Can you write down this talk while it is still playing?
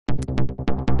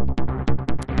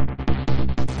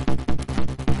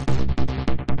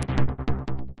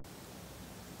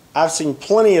I've seen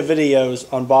plenty of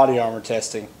videos on body armor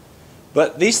testing,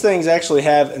 but these things actually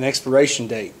have an expiration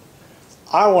date.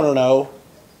 I want to know,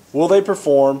 will they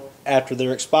perform after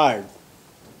they're expired?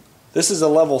 This is a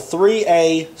level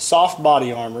 3A soft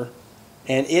body armor,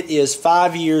 and it is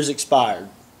 5 years expired.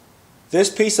 This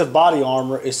piece of body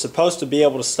armor is supposed to be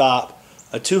able to stop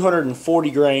a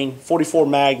 240 grain 44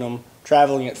 Magnum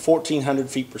traveling at 1400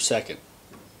 feet per second.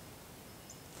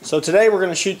 So today we're going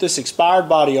to shoot this expired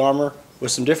body armor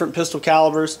with some different pistol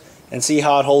calibers and see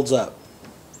how it holds up.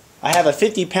 I have a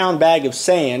 50-pound bag of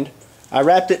sand. I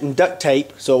wrapped it in duct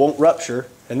tape so it won't rupture,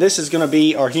 and this is going to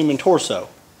be our human torso.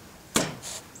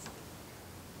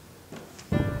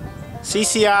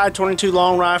 CCI 22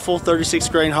 long rifle, 36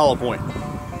 grain hollow point.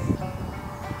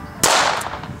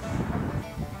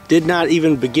 Did not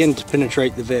even begin to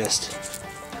penetrate the vest.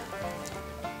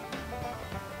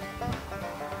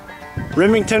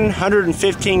 Remington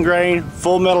 115 grain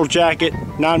full metal jacket,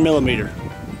 9mm.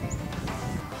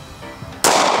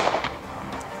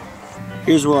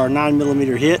 Here's where our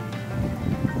 9mm hit.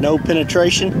 No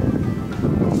penetration.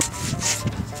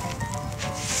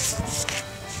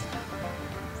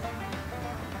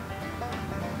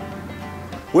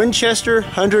 Winchester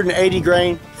 180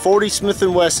 grain 40 Smith &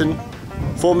 Wesson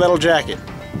full metal jacket.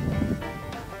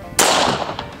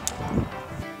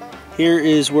 Here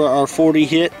is where our 40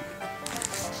 hit.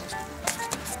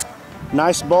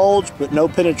 Nice bulge, but no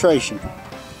penetration.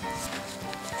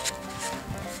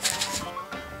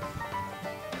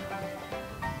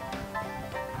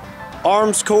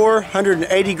 Arms core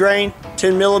 180 grain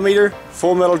 10mm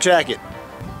full metal jacket.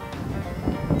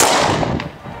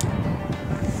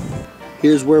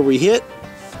 Here's where we hit.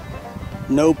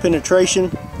 No penetration.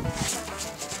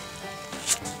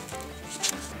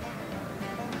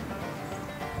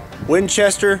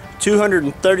 Winchester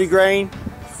 230 grain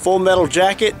full metal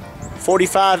jacket,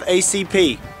 45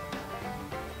 ACP.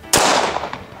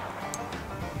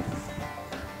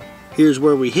 Here's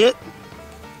where we hit.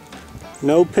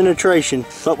 No penetration,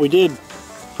 but we did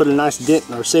put a nice dent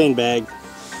in our sandbag.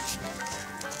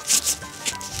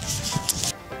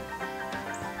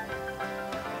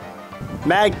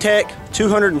 MagTech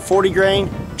 240 grain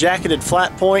jacketed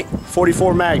flat point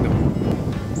 44 Magnum.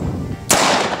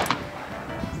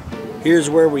 Here's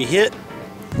where we hit.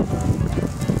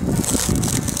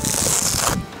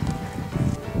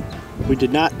 We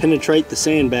did not penetrate the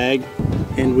sandbag,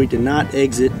 and we did not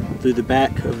exit through the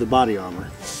back of the body armor.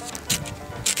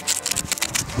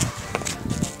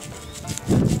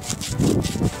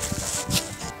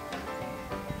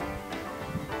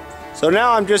 So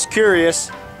now I'm just curious,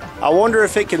 I wonder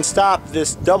if it can stop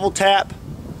this double tap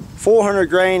 400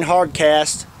 grain hard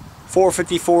cast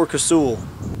 454 Casull.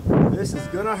 This is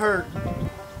gonna hurt.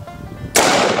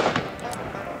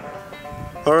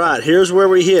 Alright, here's where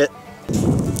we hit.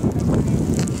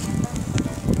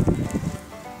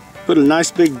 Put a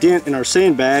nice big dent in our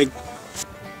sandbag,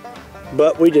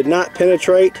 but we did not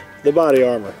penetrate the body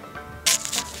armor.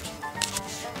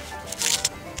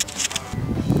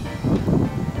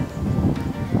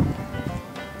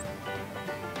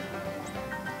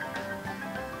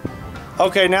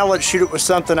 Okay, now let's shoot it with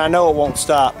something I know it won't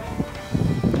stop.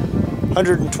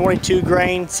 122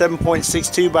 grain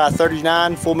 7.62 by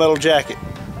 39 full metal jacket.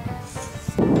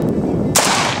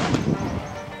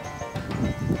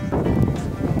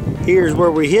 Here's where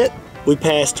we hit. We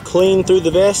passed clean through the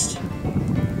vest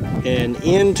and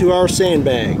into our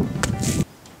sandbag.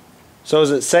 So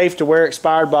is it safe to wear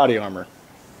expired body armor?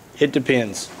 It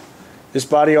depends. This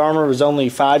body armor was only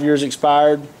 5 years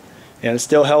expired, and it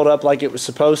still held up like it was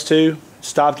supposed to.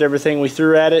 Stopped everything we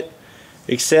threw at it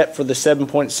except for the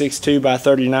 7.62 by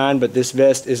 39, but this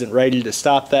vest isn't rated to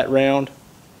stop that round.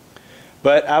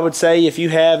 But I would say if you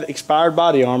have expired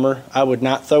body armor, I would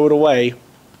not throw it away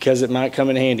because it might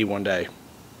come in handy one day.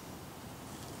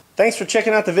 Thanks for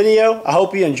checking out the video. I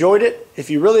hope you enjoyed it. If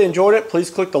you really enjoyed it,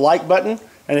 please click the like button,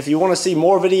 and if you want to see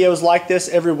more videos like this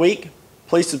every week,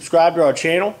 please subscribe to our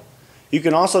channel. You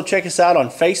can also check us out on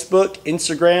Facebook,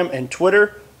 Instagram, and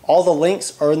Twitter. All the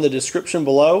links are in the description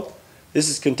below. This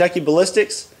is Kentucky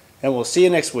Ballistics, and we'll see you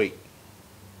next week.